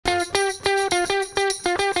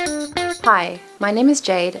Hi, my name is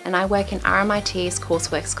Jade and I work in RMIT's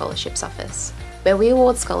Coursework Scholarships Office, where we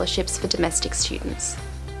award scholarships for domestic students.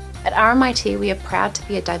 At RMIT, we are proud to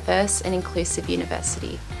be a diverse and inclusive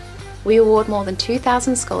university. We award more than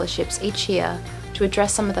 2,000 scholarships each year to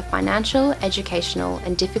address some of the financial, educational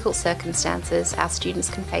and difficult circumstances our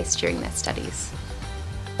students can face during their studies.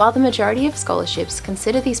 While the majority of scholarships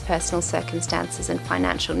consider these personal circumstances and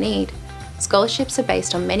financial need, scholarships are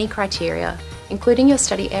based on many criteria, including your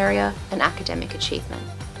study area and academic achievement.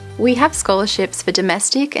 We have scholarships for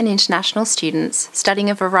domestic and international students studying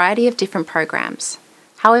a variety of different programs.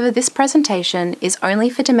 However, this presentation is only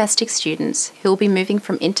for domestic students who will be moving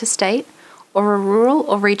from interstate or a rural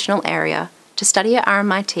or regional area to study at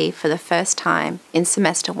RMIT for the first time in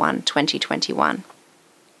Semester 1, 2021.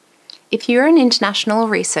 If you're an international or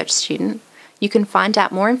research student, you can find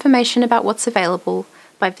out more information about what's available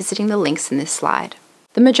by visiting the links in this slide.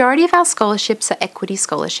 The majority of our scholarships are equity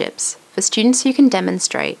scholarships for students who can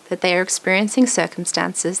demonstrate that they are experiencing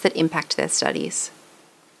circumstances that impact their studies.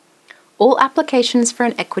 All applications for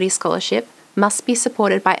an equity scholarship must be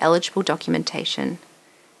supported by eligible documentation.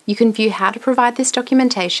 You can view how to provide this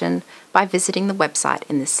documentation by visiting the website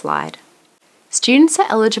in this slide. Students are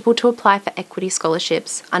eligible to apply for equity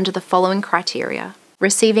scholarships under the following criteria: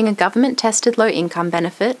 receiving a government-tested low-income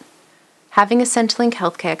benefit, having a Centrelink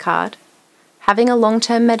healthcare card, having a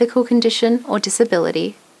long-term medical condition or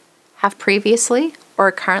disability, have previously or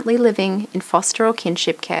are currently living in foster or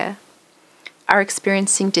kinship care, are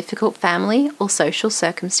experiencing difficult family or social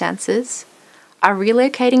circumstances, are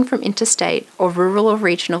relocating from interstate or rural or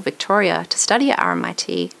regional Victoria to study at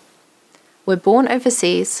RMIT, were born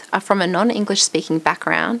overseas, are from a non-English speaking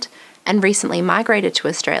background and recently migrated to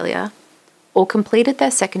Australia, or completed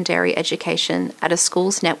their secondary education at a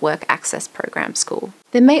school's Network Access Program school.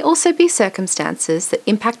 There may also be circumstances that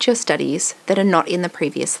impact your studies that are not in the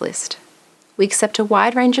previous list. We accept a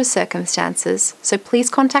wide range of circumstances, so please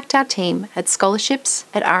contact our team at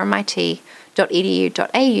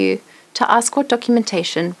scholarships@rmit.edu.au to ask what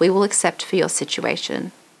documentation we will accept for your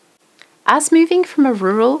situation. As moving from a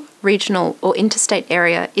rural, regional or interstate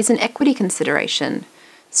area is an equity consideration,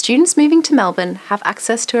 students moving to Melbourne have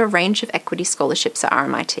access to a range of equity scholarships at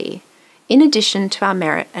RMIT, in addition to our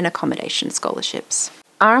merit and accommodation scholarships.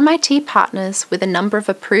 RMIT partners with a number of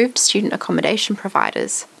approved student accommodation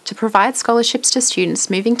providers to provide scholarships to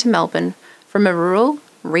students moving to Melbourne from a rural,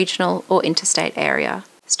 regional or interstate area.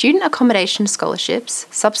 Student accommodation scholarships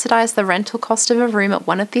subsidise the rental cost of a room at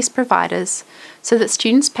one of these providers so that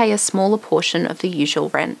students pay a smaller portion of the usual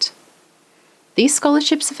rent. These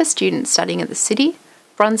scholarships are for students studying at the City,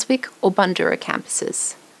 Brunswick or Bundoora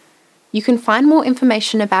campuses. You can find more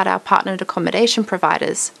information about our partnered accommodation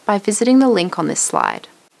providers by visiting the link on this slide.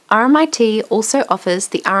 RMIT also offers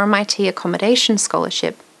the RMIT Accommodation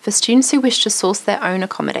Scholarship for students who wish to source their own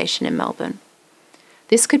accommodation in Melbourne.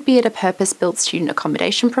 This could be at a purpose-built student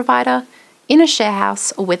accommodation provider, in a share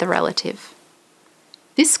house or with a relative.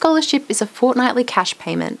 This scholarship is a fortnightly cash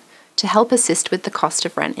payment to help assist with the cost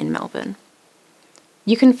of rent in Melbourne.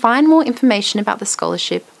 You can find more information about the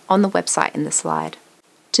scholarship on the website in the slide.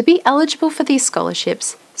 To be eligible for these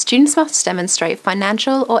scholarships, students must demonstrate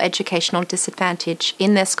financial or educational disadvantage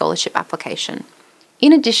in their scholarship application,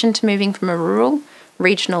 in addition to moving from a rural,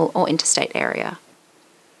 regional or interstate area.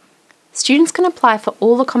 Students can apply for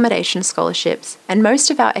all accommodation scholarships and most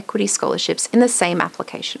of our equity scholarships in the same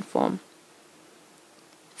application form.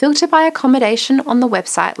 Filter by accommodation on the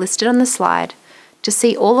website listed on the slide to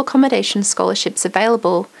see all accommodation scholarships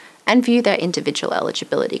available and view their individual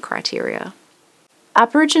eligibility criteria.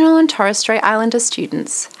 Aboriginal and Torres Strait Islander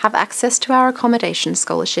students have access to our accommodation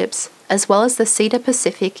scholarships as well as the Cedar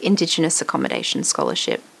Pacific Indigenous Accommodation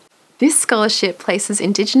Scholarship. This scholarship places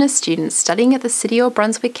Indigenous students studying at the City or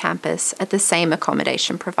Brunswick campus at the same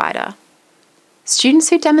accommodation provider. Students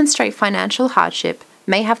who demonstrate financial hardship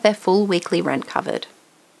may have their full weekly rent covered.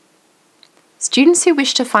 Students who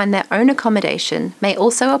wish to find their own accommodation may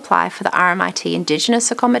also apply for the RMIT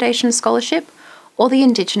Indigenous Accommodation Scholarship or the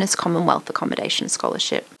Indigenous Commonwealth Accommodation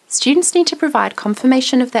Scholarship. Students need to provide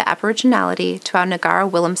confirmation of their Aboriginality to our Ngara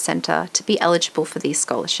Willem Centre to be eligible for these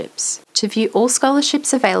scholarships. To view all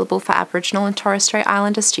scholarships available for Aboriginal and Torres Strait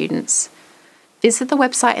Islander students, visit the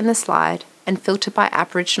website in the slide and filter by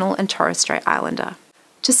Aboriginal and Torres Strait Islander.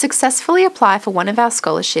 To successfully apply for one of our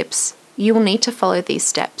scholarships, you will need to follow these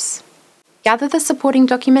steps. Gather the supporting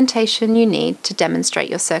documentation you need to demonstrate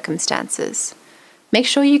your circumstances. Make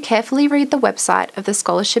sure you carefully read the website of the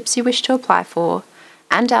scholarships you wish to apply for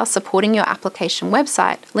and our Supporting Your Application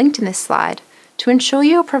website linked in this slide to ensure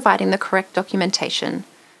you are providing the correct documentation,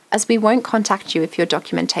 as we won't contact you if your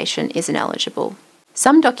documentation isn't eligible.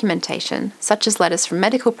 Some documentation, such as letters from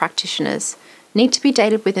medical practitioners, need to be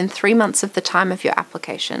dated within 3 months of the time of your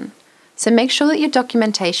application, so make sure that your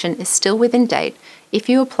documentation is still within date if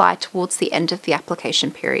you apply towards the end of the application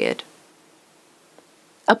period.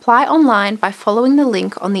 Apply online by following the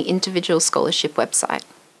link on the individual scholarship website.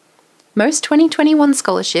 Most 2021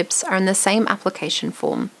 scholarships are in the same application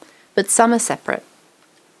form, but some are separate.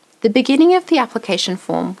 The beginning of the application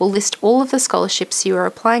form will list all of the scholarships you are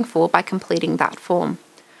applying for by completing that form,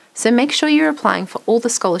 so make sure you're applying for all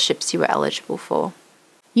the scholarships you are eligible for.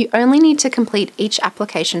 You only need to complete each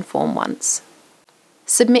application form once.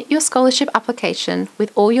 Submit your scholarship application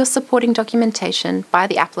with all your supporting documentation by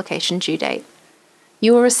the application due date.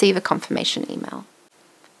 You will receive a confirmation email.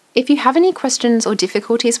 If you have any questions or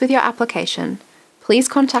difficulties with your application, please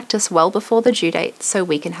contact us well before the due date so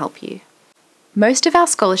we can help you. Most of our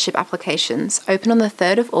scholarship applications open on the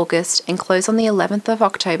 3rd of August and close on the 11th of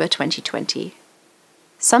October 2020.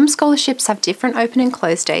 Some scholarships have different open and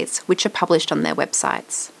close dates which are published on their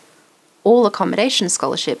websites. All accommodation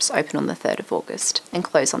scholarships open on the 3rd of August and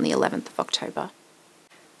close on the 11th of October.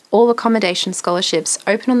 All accommodation scholarships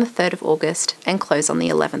open on the 3rd of August and close on the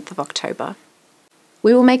 11th of October.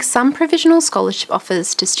 We will make some provisional scholarship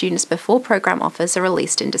offers to students before program offers are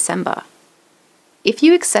released in December. If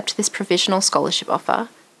you accept this provisional scholarship offer,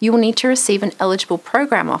 you will need to receive an eligible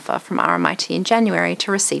program offer from RMIT in January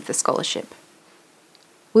to receive the scholarship.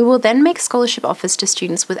 We will then make scholarship offers to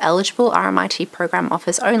students with eligible RMIT program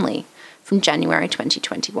offers only from January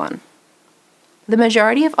 2021. The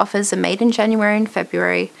majority of offers are made in January and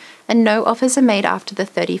February, and no offers are made after the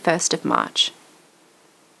 31st of March.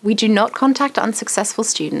 We do not contact unsuccessful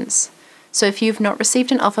students, so if you have not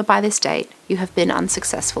received an offer by this date, you have been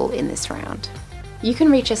unsuccessful in this round. You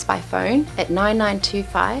can reach us by phone at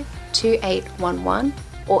 9925 2811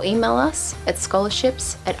 or email us at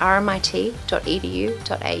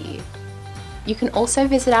scholarships@rmit.edu.au. You can also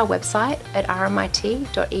visit our website at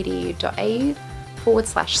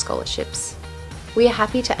rmit.edu.au/scholarships. We are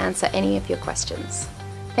happy to answer any of your questions.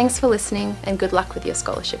 Thanks for listening and good luck with your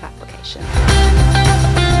scholarship application.